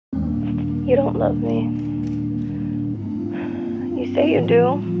you don't love me. You say you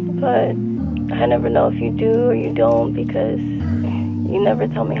do, but I never know if you do or you don't because you never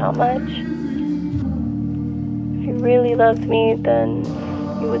tell me how much. If you really loved me, then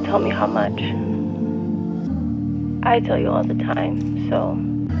you would tell me how much. I tell you all the time, so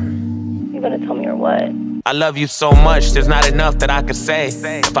you gonna tell me or what? I love you so much, there's not enough that I could say.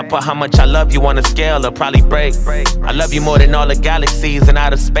 If I put how much I love you on a scale, it'll probably break. I love you more than all the galaxies and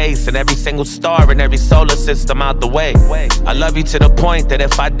outer space, and every single star in every solar system out the way. I love you to the point that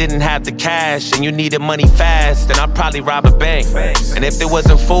if I didn't have the cash and you needed money fast, then I'd probably rob a bank. And if there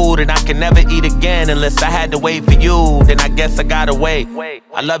wasn't food and I could never eat again unless I had to wait for you, then I guess I gotta wait.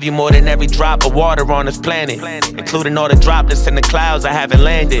 I love you more than every drop of water on this planet, including all the droplets in the clouds I haven't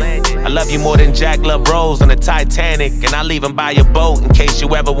landed. I love you more than Jack Love Rose on the Titanic, and I'll even buy your boat in case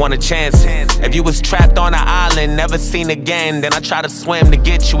you ever want a chance. If you was trapped on an island, never seen again, then I try to swim to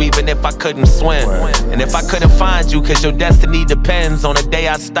get you even if I couldn't swim. And if I couldn't find you cause your destiny depends on the day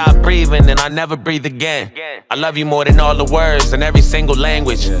I stop breathing, then I never breathe again. I love you more than all the words in every single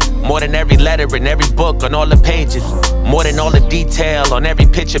language, more than every letter in every book on all the pages, more than all the detail on every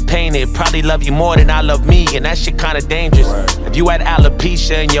picture painted. Probably love you more than I love me, and that shit kinda dangerous. If you had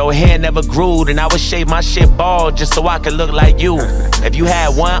alopecia and your hair never grew, then I would shave my shit bald just so I could look like you. If you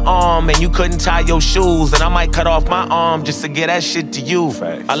had one arm and you couldn't tie your shoes, then I might cut off my arm just to get that shit to you.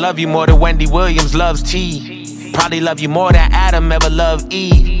 I love you more than Wendy Williams loves tea. Probably love you more than Adam ever loved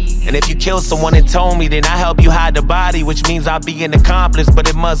Eve. And if you kill someone and told me, then I help you hide the body, which means I'll be an accomplice, but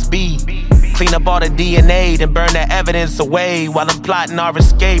it must be. Clean up all the DNA, then burn the evidence away while I'm plotting our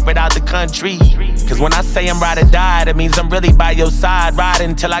escape right out the country. Cause when I say I'm ride or die, that means I'm really by your side,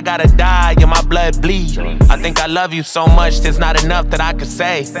 riding till I gotta die and my blood bleed. I think I love you so much, there's not enough that I could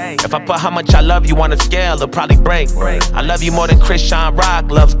say. If I put how much I love you on a scale, it'll probably break. I love you more than Christian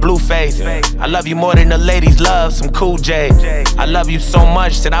Rock loves Blueface. I love you more than the ladies love some Cool J. I love you so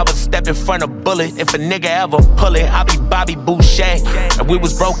much that I would step in front of Bullet. If a nigga ever pull it, I'll be Bobby Boucher. If we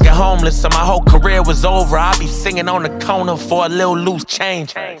was broke and homeless and my whole career was over, I'll be singing on the corner for a little loose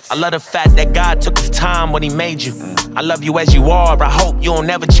change. I love the fact that God took his time when he made you. I love you as you are, I hope you'll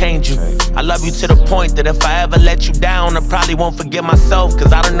never change you. I love you to the point that if I ever let you down, I probably won't forgive myself,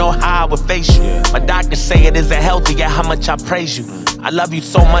 cause I don't know how I would face you. My doctors say it isn't healthy at how much I praise you. I love you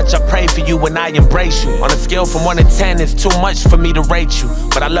so much, I pray for you and I embrace you. On a scale from 1 to 10, it's too much for me to rate you.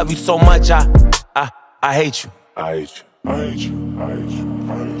 But I love you so much, I hate you. I hate you. I hate you. I hate you.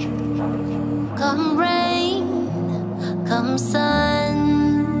 I hate you. Come rain, come sun,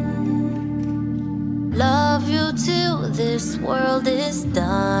 love you till this world is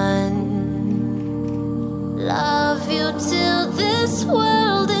done. Love you till this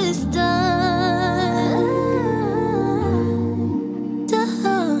world